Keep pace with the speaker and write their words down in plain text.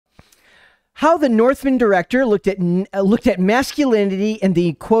how the Northman director looked at masculinity and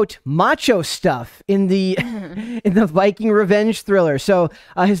the quote macho stuff in the in the Viking revenge thriller. So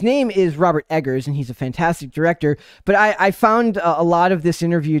his name is Robert Eggers, and he's a fantastic director. But I found a lot of this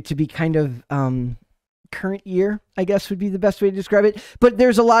interview to be kind of current year, I guess would be the best way to describe it. But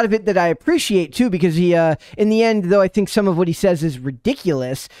there's a lot of it that I appreciate too, because he, in the end, though I think some of what he says is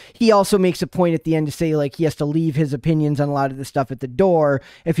ridiculous, he also makes a point at the end to say like he has to leave his opinions on a lot of the stuff at the door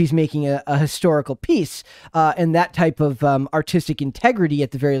if he's making a historical piece, and that type of artistic integrity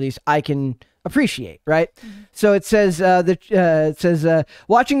at the very least I can appreciate, right? So it says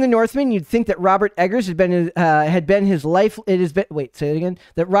watching The Northman, you'd think that Robert Eggers had been his life. It has been. Wait, say it again.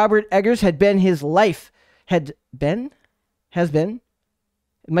 That Robert Eggers had been his life. Has been.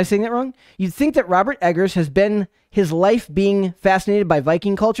 Am I saying that wrong? You'd think that Robert Eggers has been his life being fascinated by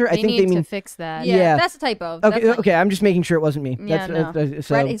Viking culture. I think they mean to fix that. Yeah, that's a typo. Okay, okay. I'm just making sure it wasn't me. Yeah,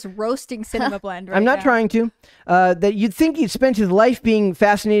 Brett is roasting Cinema Blend right I'm not now. trying to. That you'd think he'd spent his life being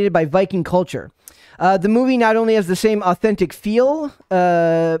fascinated by Viking culture. The movie not only has the same authentic feel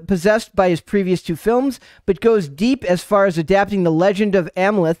possessed by his previous two films, but goes deep as far as adapting the legend of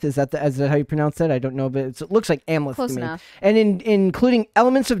Amleth. Is that how you pronounce that? I don't know, but it looks like Amleth Close to me. enough. And including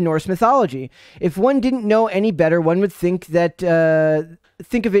elements of Norse mythology. If one didn't know any better, one would think that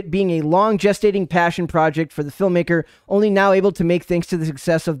think of it being a long gestating passion project for the filmmaker, only now able to make thanks to the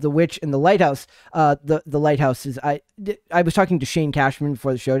success of The Witch and The Lighthouse. The Lighthouse is I was talking to Shane Cashman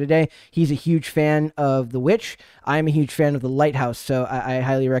before the show today. He's a huge fan of The Witch. I'm a huge fan of The Lighthouse, so I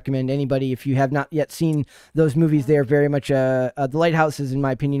highly recommend anybody, if you have not yet seen those movies, they are very much The Lighthouse is, in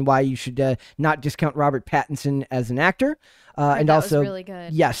my opinion, why you should not discount Robert Pattinson as an actor. And that also, was really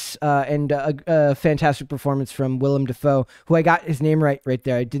good. Yes, and a fantastic performance from Willem Dafoe, who I got his name right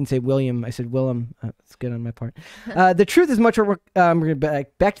there. I didn't say William, I said Willem. It's good on my part. The truth is much more. We're going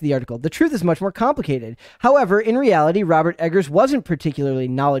back to the article. The truth is much more complicated. However, in reality, Robert Eggers wasn't particularly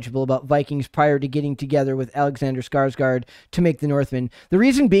knowledgeable about Vikings prior to getting together with Alexander Skarsgård to make The Northman. The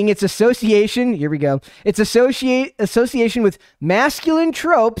reason being its association. Here we go. Its association with masculine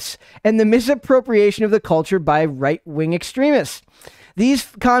tropes and the misappropriation of the culture by right-wing extremists. These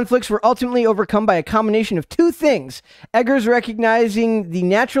conflicts were ultimately overcome by a combination of two things: Eggers recognizing the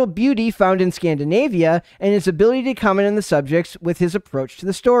natural beauty found in Scandinavia and his ability to comment on the subjects with his approach to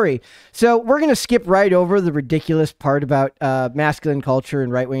the story. So we're going to skip right over the ridiculous part about masculine culture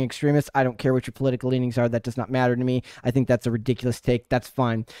and right-wing extremists. I don't care what your political leanings are. That does not matter to me. I think that's a ridiculous take. That's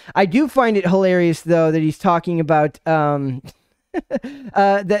fine. I do find it hilarious, though, that he's talking about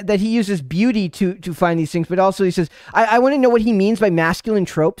that he uses beauty to find these things, but also he says, I want to know what he means by masculine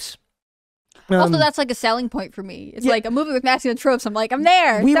tropes. Also, that's like a selling point for me. It's like a movie with masculine tropes. I'm like, I'm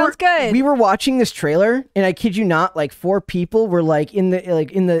there. Sounds good. We were watching this trailer, and I kid you not, like 4 people were like in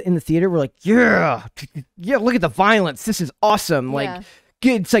the theater. We're like, yeah, look at the violence. This is awesome. Yeah. Like,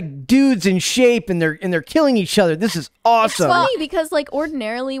 it's like dudes in shape, and they're killing each other. This is awesome. It's funny because like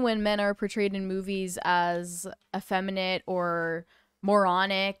ordinarily when men are portrayed in movies as effeminate or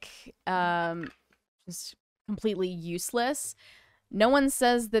moronic, just completely useless, no one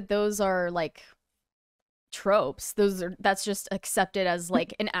says that those are like tropes. That's just accepted as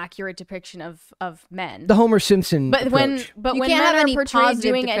like an accurate depiction of men. The Homer Simpson But approach. when You men can't have are any portrayed positive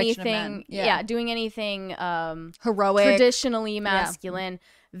doing depiction of anything, men. Yeah. doing anything Heroic. traditionally masculine,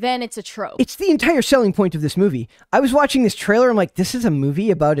 then it's a trope. It's the entire selling point of this movie. I was watching this trailer. I'm like, this is a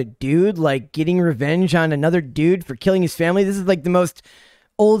movie about a dude like getting revenge on another dude for killing his family. This is like the most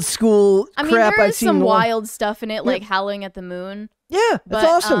old school crap there I've is seen. some in a while. wild stuff in it, like Howling at the Moon. Yeah, But,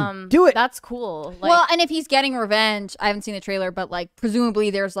 that's awesome. Do it. That's cool. Like, Well, and if he's getting revenge, I haven't seen the trailer, but like presumably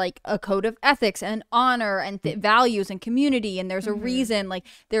there's like a code of ethics and honor and values and community, and there's a reason. Like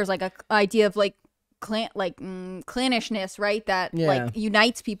there's like a idea of like clannishness, right? That like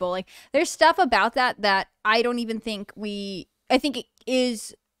unites people. Like there's stuff about that I don't even think I think it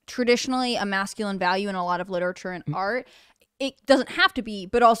is traditionally a masculine value in a lot of literature and art. It doesn't have to be,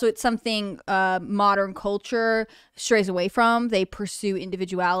 but also it's something modern culture strays away from. They pursue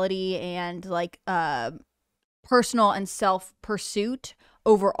individuality and like personal and self-pursuit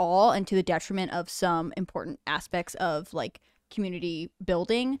overall, and to the detriment of some important aspects of like community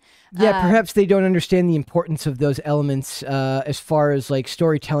building. Yeah, perhaps they don't understand the importance of those elements as far as like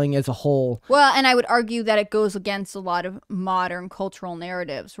storytelling as a whole. Well, and I would argue that it goes against a lot of modern cultural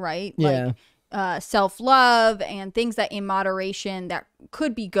narratives, right? Yeah. Like, self-love and things that in moderation that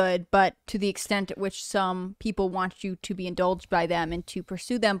could be good, but to the extent at which some people want you to be indulged by them and to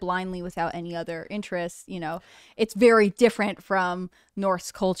pursue them blindly without any other interests, it's very different from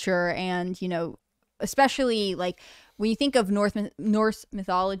Norse culture. And, especially like when you think of Norse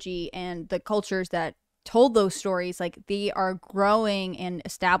mythology and the cultures that told those stories, like they are growing and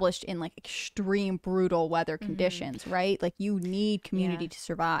established in like extreme brutal weather conditions, right? Like you need community to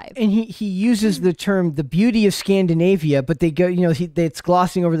survive. And he uses the term the beauty of Scandinavia, but they go, it's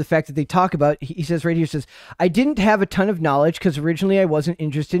glossing over the fact that they talk about, he says right here, says, I didn't have a ton of knowledge because originally I wasn't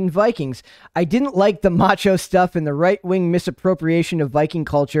interested in Vikings. I didn't like the macho stuff, and the right-wing misappropriation of Viking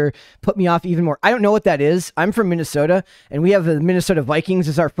culture put me off even more. I don't know what that is. I'm from Minnesota, and we have the Minnesota Vikings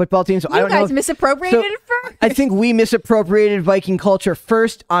as our football team, so I don't know. You guys misappropriated it first? I think we misappropriated Viking culture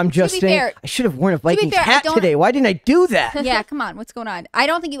first. I'm just saying, fair, I should have worn a Vikings hat today. Why didn't I do that? Yeah, come on. What's going on? I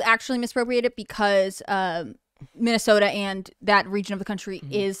don't think you actually misappropriated it because Minnesota and that region of the country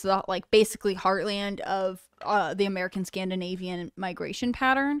is the, like basically heartland of the American Scandinavian migration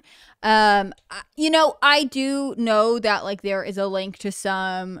pattern. I do know that like there is a link to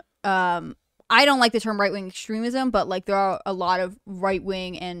some I don't like the term right-wing extremism, but like there are a lot of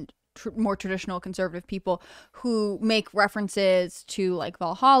right-wing and more traditional conservative people who make references to like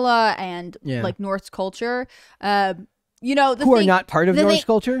Valhalla and like Norse culture. Who are not part of Norse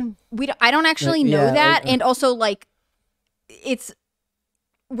culture? I don't actually know that. And also like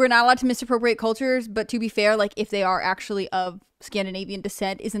we're not allowed to misappropriate cultures, but to be fair, like if they are actually of Scandinavian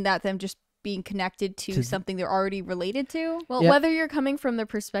descent, isn't that them just being connected to something they're already related to? Well, whether you're coming from the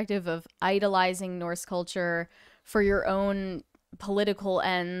perspective of idolizing Norse culture for your own political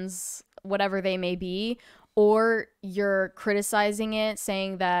ends, whatever they may be, or you're criticizing it,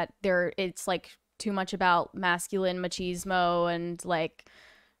 saying that it's like too much about masculine machismo and like,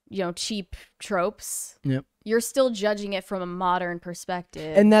 cheap tropes. Yep. You're still judging it from a modern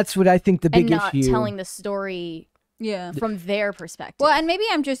perspective. And that's what I think the big issue. And not telling the story from their perspective. Well, and maybe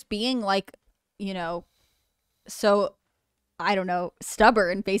I'm just being like, so I don't know,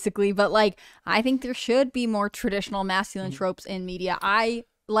 stubborn basically, but like I think there should be more traditional masculine tropes in media.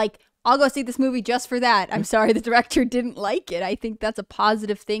 I'll go see this movie just for that. I'm sorry the director didn't like it. I think that's a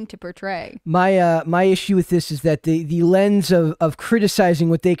positive thing to portray. My issue with this is that the lens of criticizing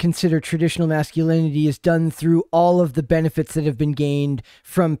what they consider traditional masculinity is done through all of the benefits that have been gained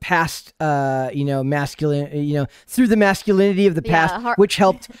from past, masculine, through the masculinity of the past, which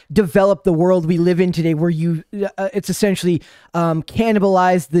helped develop the world we live in today, where it's essentially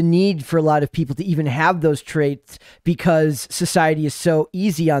cannibalized the need for a lot of people to even have those traits because society is so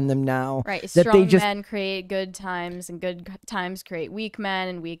easy on them now. Right, strong men create good times, and good times create weak men,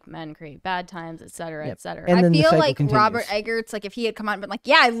 and weak men create bad times, etc., etc. I feel like Robert Eggers, like if he had come out and been like,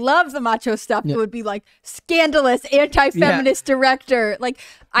 "Yeah, I love the macho stuff," it would be like scandalous, anti-feminist director. Like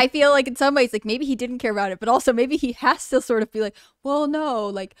I feel like in some ways, like maybe he didn't care about it, but also maybe he has to sort of be like, "Well, no,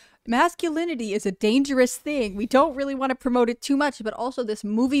 like." Masculinity is a dangerous thing. We don't really want to promote it too much, but also this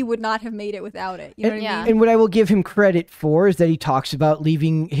movie would not have made it without it. You know what I mean? And what I will give him credit for is that he talks about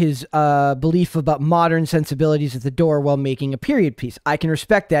leaving his belief about modern sensibilities at the door while making a period piece. I can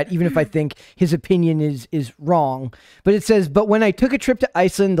respect that, even if I think his opinion is wrong. But it says, but when I took a trip to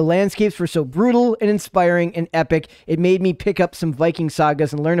Iceland, the landscapes were so brutal and inspiring and epic, it made me pick up some Viking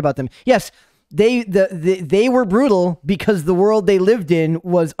sagas and learn about them. Yes, they were brutal because the world they lived in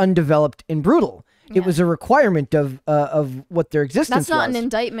was undeveloped and brutal. It was a requirement of what their existence was. That's not an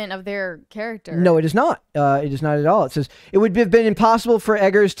indictment of their character. No, it is not. It is not at all. It says, it would have been impossible for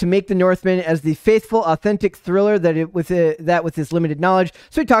Eggers to make The Northman as the faithful, authentic thriller with his limited knowledge.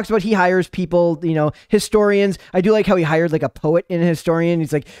 So he talks about he hires people, historians. I do like how he hired like a poet and a historian.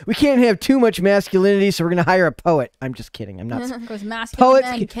 He's like, we can't have too much masculinity, so we're going to hire a poet. I'm just kidding. I'm not. Because masculine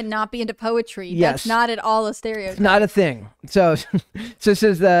men cannot be into poetry. Yes. That's not at all a stereotype. It's not a thing. So it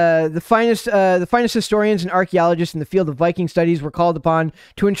says the finest historians and archaeologists in the field of Viking studies were called upon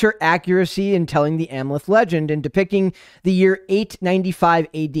to ensure accuracy in telling the Amleth legend and depicting the year 895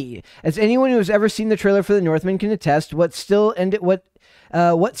 AD. As anyone who has ever seen the trailer for The Northman can attest, what still ended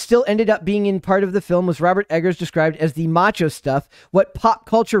up being in part of the film was Robert Eggers described as the macho stuff, what pop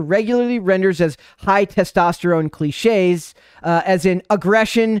culture regularly renders as high testosterone cliches, as in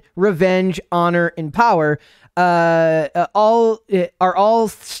aggression, revenge, honor, and power. Are all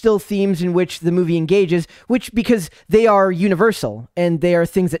still themes in which the movie engages, because they are universal and they are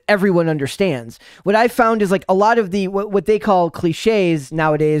things that everyone understands. What I found is like a lot of the what they call cliches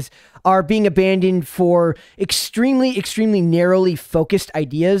nowadays are being abandoned for extremely, extremely narrowly focused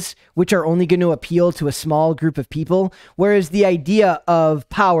ideas, which are only going to appeal to a small group of people. Whereas the idea of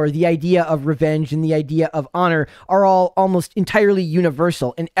power, the idea of revenge, and the idea of honor are all almost entirely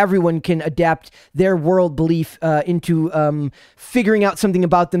universal, and everyone can adapt their world belief into figuring out something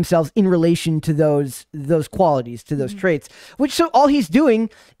about themselves in relation to those qualities, to those traits. Which, so all he's doing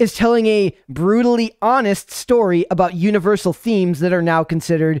is telling a brutally honest story about universal themes that are now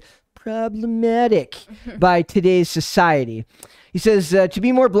considered problematic by today's society. He says, to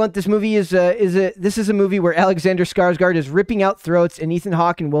be more blunt, this movie is a movie where Alexander Skarsgård is ripping out throats and Ethan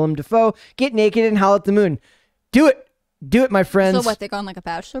Hawke and Willem Dafoe get naked and howl at the moon. Do it. Do it, my friends. So what, they go on like a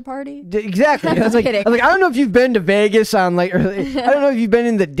bachelor party? Exactly. I was like, I don't know if you've been to Vegas on like, I don't know if you've been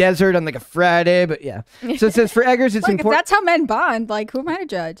in the desert on like a Friday, but yeah. So it says for Eggers, it's important. If that's how men bond, like, who am I to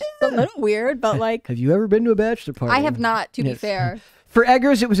judge? It's a little weird, but like. Have you ever been to a bachelor party? I have not, to be fair. For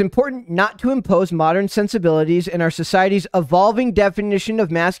Eggers, it was important not to impose modern sensibilities and our society's evolving definition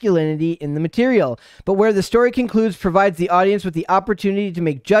of masculinity in the material, but where the story concludes provides the audience with the opportunity to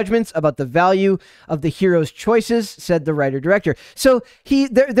make judgments about the value of the hero's choices, said the writer-director. So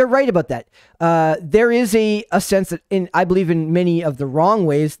they're right about that. There is a sense that, I believe in many of the wrong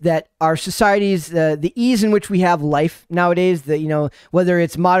ways, that our society's, the ease in which we have life nowadays, whether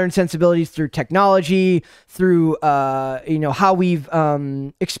it's modern sensibilities through technology, through, how we've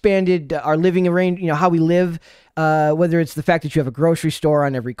expanded our living arrangement, how we live, whether it's the fact that you have a grocery store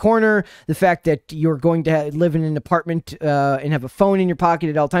on every corner, the fact that you're going to live in an apartment and have a phone in your pocket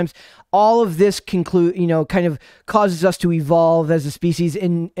at all times, all of this kind of causes us to evolve as a species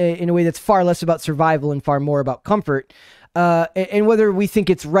in a way that's far less about survival and far more about comfort. And whether we think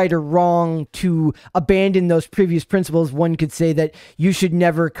it's right or wrong to abandon those previous principles, one could say that you should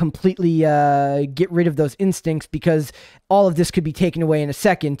never completely get rid of those instincts, because all of this could be taken away in a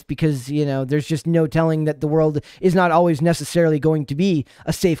second, because, there's just no telling that the world is not always necessarily going to be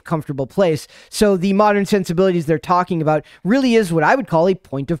a safe, comfortable place. So the modern sensibilities they're talking about really is what I would call a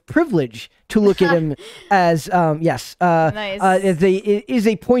point of privilege to look at him as, nice. It is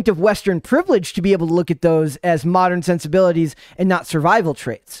a point of Western privilege to be able to look at those as modern sensibilities and not survival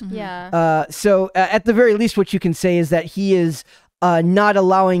traits. Mm-hmm. Yeah. At the very least, what you can say is that he is not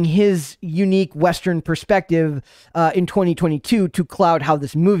allowing his unique Western perspective in 2022 to cloud how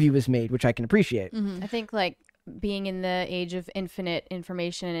this movie was made, which I can appreciate. Mm-hmm. I think, like, being in the age of infinite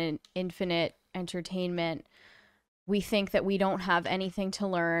information and infinite entertainment, we think that we don't have anything to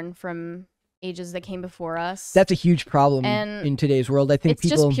learn from ages that came before us. That's a huge problem in today's world. I think it's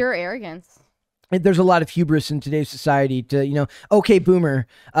just pure arrogance. There's a lot of hubris in today's society to, okay, boomer,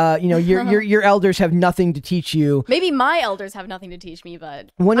 your elders have nothing to teach you. Maybe my elders have nothing to teach me,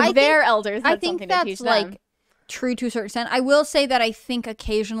 but their elders have something to teach them. I think that's true to a certain extent. I will say that I think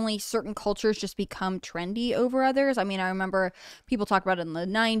occasionally certain cultures just become trendy over others. I mean, I remember people talk about it in the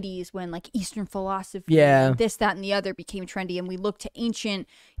 90s when like Eastern philosophy, this, that, and the other became trendy, and we look to ancient,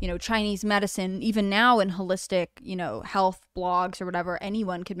 Chinese medicine. Even now in holistic, health blogs or whatever,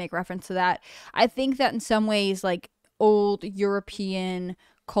 anyone could make reference to that. I think that in some ways, like, old European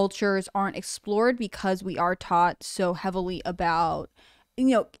cultures aren't explored because we are taught so heavily about,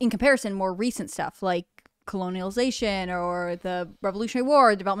 in comparison, more recent stuff like colonialization or the Revolutionary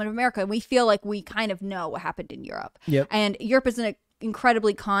War, development of America. We feel like we kind of know what happened in Europe. Yep. And Europe is an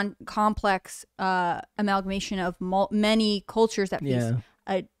incredibly complex amalgamation of many cultures that face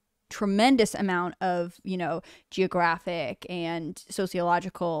a tremendous amount of, geographic and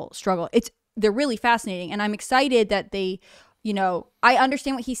sociological struggle. They're really fascinating, and I'm excited that they, I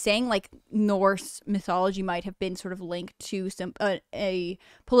understand what he's saying. Like, Norse mythology might have been sort of linked to some a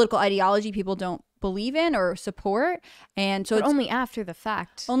political ideology people don't believe in or support, and so but only after the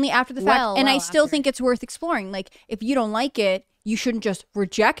fact. And I still think it's worth exploring. Like, if you don't like it, you shouldn't just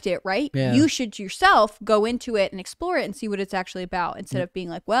reject it, right? Yeah. You should yourself go into it and explore it and see what it's actually about, instead of being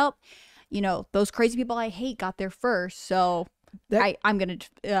like, well, those crazy people I hate got there first, so I'm going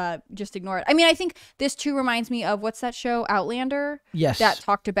to just ignore it. I mean, I think this too reminds me of, what's that show, Outlander? Yes. That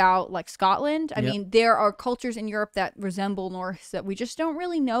talked about, like, Scotland. I mean, there are cultures in Europe that resemble Norse that we just don't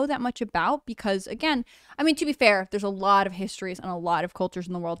really know that much about because, again, I mean, to be fair, there's a lot of histories and a lot of cultures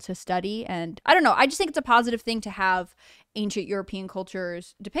in the world to study. And I don't know. I just think it's a positive thing to have ancient European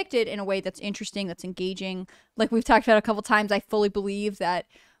cultures depicted in a way that's interesting, that's engaging. Like we've talked about a couple times, I fully believe that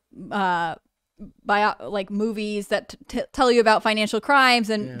movies that tell you about financial crimes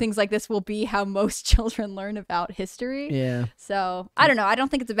and things like this will be how most children learn about history. Yeah. So I don't know. I don't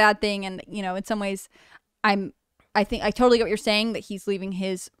think it's a bad thing. And, in some ways I think I totally get what you're saying, that he's leaving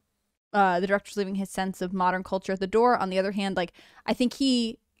his, the director's leaving his sense of modern culture at the door. On the other hand, like, I think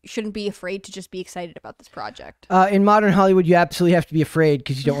he shouldn't be afraid to just be excited about this project. In modern Hollywood, you absolutely have to be afraid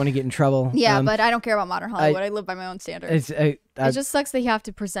because you don't want to get in trouble. Yeah, but I don't care about modern Hollywood. I live by my own standards. It just sucks that you have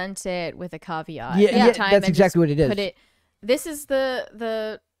to present it with a caveat. Yeah, that's exactly what it is. This is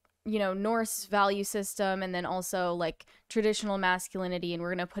the Norse value system, and then also like traditional masculinity, and we're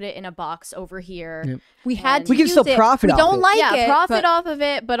gonna put it in a box over here. Yep. We had to we can use still it. profit we off don't it. like yeah, it. profit off of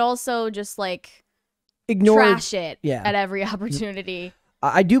it, but also just like trash it at every opportunity.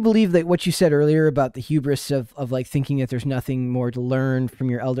 I do believe that what you said earlier about the hubris of like thinking that there's nothing more to learn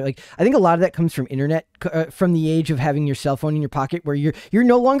from your elder, like I think a lot of that comes from internet, from the age of having your cell phone in your pocket, where you're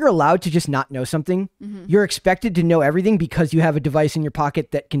no longer allowed to just not know something. You're expected to know everything because you have a device in your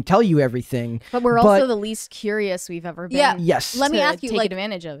pocket that can tell you everything. But we're also the least curious we've ever been. Yeah. Yes. Let me ask you, take like,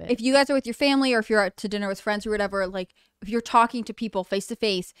 advantage of it. If you guys are with your family, or if you're out to dinner with friends or whatever, like if you're talking to people face to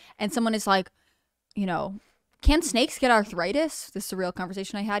face and someone is like, can snakes get arthritis? This is a real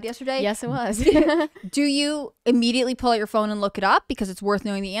conversation I had yesterday. Yes, it was. Do you immediately pull out your phone and look it up because it's worth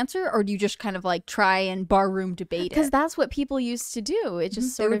knowing the answer, or do you just kind of like try and barroom debate it? Because that's what people used to do. It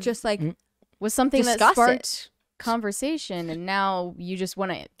just They sort were of just like was something that discuss sparked conversation, and now you just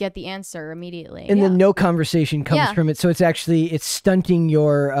want to get the answer immediately. And then no conversation comes from it, so it's stunting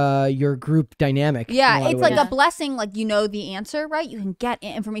your group dynamic. Yeah, it's like a blessing. Like the answer, right? You can get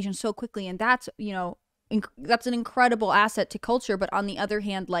information so quickly, and that's that's an incredible asset to culture. But on the other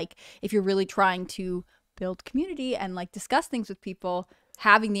hand, like if you're really trying to build community and like discuss things with people,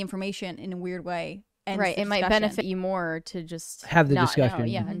 having the information in a weird way, it might benefit you more to just have the not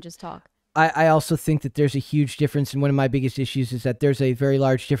discussion, know, and just talk. I also think that there's a huge difference, and one of my biggest issues is that there's a very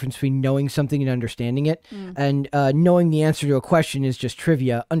large difference between knowing something and understanding it. And knowing the answer to a question is just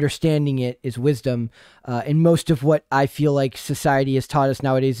trivia. Understanding it is wisdom. And most of what I feel like society has taught us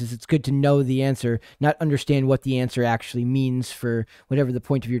nowadays is it's good to know the answer, not understand what the answer actually means for whatever the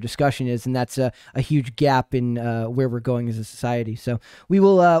point of your discussion is. And that's a huge gap in where we're going as a society. So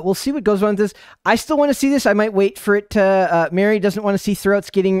we'll see what goes on with this. I still want to see this. I might wait for it to. Mary doesn't want to see throats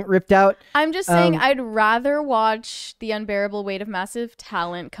getting ripped out. I'm just saying I'd rather watch The Unbearable Weight of Massive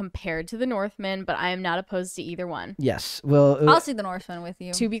Talent compared to The Northman, but I am not opposed to either one. Yes. Well, I'll see The Northman with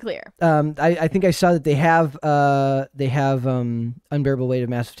you. To be clear. I think I saw that they have Unbearable Weight of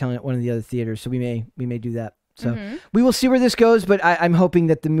Massive Talent at one of the other theaters, so we may do that. So we will see where this goes, but I'm hoping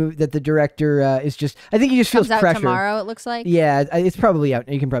that the director is just. I think he just feels Comes out pressure. tomorrow. It looks like. Yeah, it's probably out.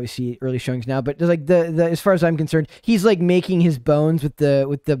 You can probably see early showings now, but like the as far as I'm concerned, he's like making his bones with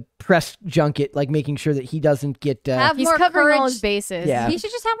the press junket, like making sure that he doesn't get. He's more covering courage. all his bases. Yeah. He should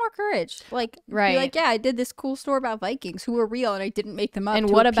just have more courage. Like, be like, yeah, I did this cool story about Vikings who were real, and I didn't make them up. And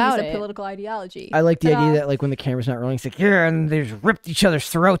to what appease about a it? political ideology. I like the idea that like when the camera's not rolling, it's like and they just ripped each other's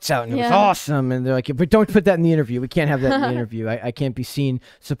throats out, and it was awesome. And they're like, but don't put that in the interview. We can't have that in the interview. I can't be seen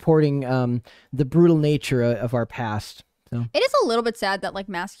supporting the brutal nature of our past. So. It is a little bit sad that like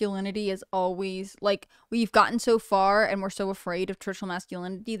masculinity is always like we've gotten so far and we're so afraid of traditional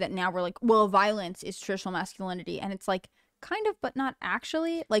masculinity that now we're like, well, violence is traditional masculinity. And it's like kind of, but not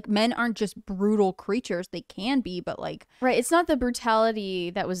actually. Like men aren't just brutal creatures. They can be, but like. Right. It's not the brutality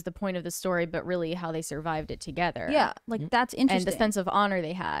that was the point of the story, but really how they survived it together. Yeah. Like that's interesting. And the sense of honor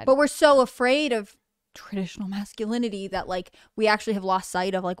they had. But we're so afraid of traditional masculinity that like we actually have lost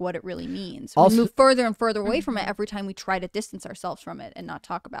sight of like what it really means. We move further and further away from it every time we try to distance ourselves from it and not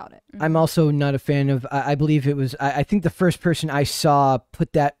talk about it. I'm also not a fan of. I believe it was. I think the first person I saw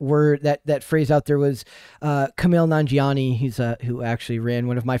put that word that phrase out there was Kumail Nanjiani. He's who actually ran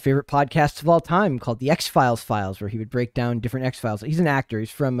one of my favorite podcasts of all time called the X-Files Files, where he would break down different X-Files. He's an actor.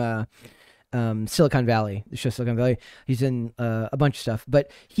 He's from. Silicon Valley, the show Silicon Valley. He's in a bunch of stuff, but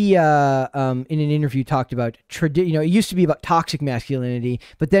he in an interview talked about it used to be about toxic masculinity,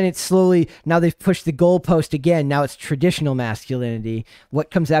 but then it's slowly now they've pushed the goalpost again. Now it's traditional masculinity. What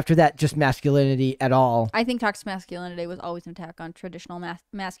comes after that? Just masculinity at all. I think toxic masculinity was always an attack on traditional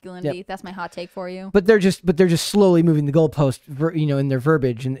masculinity. Yep. That's my hot take for you. But they're just slowly moving the goalpost, in their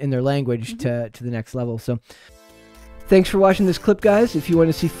verbiage and in their language to the next level. So. Thanks for watching this clip, guys. If you want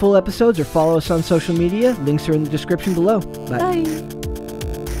to see full episodes or follow us on social media, links are in the description below. Bye. Bye.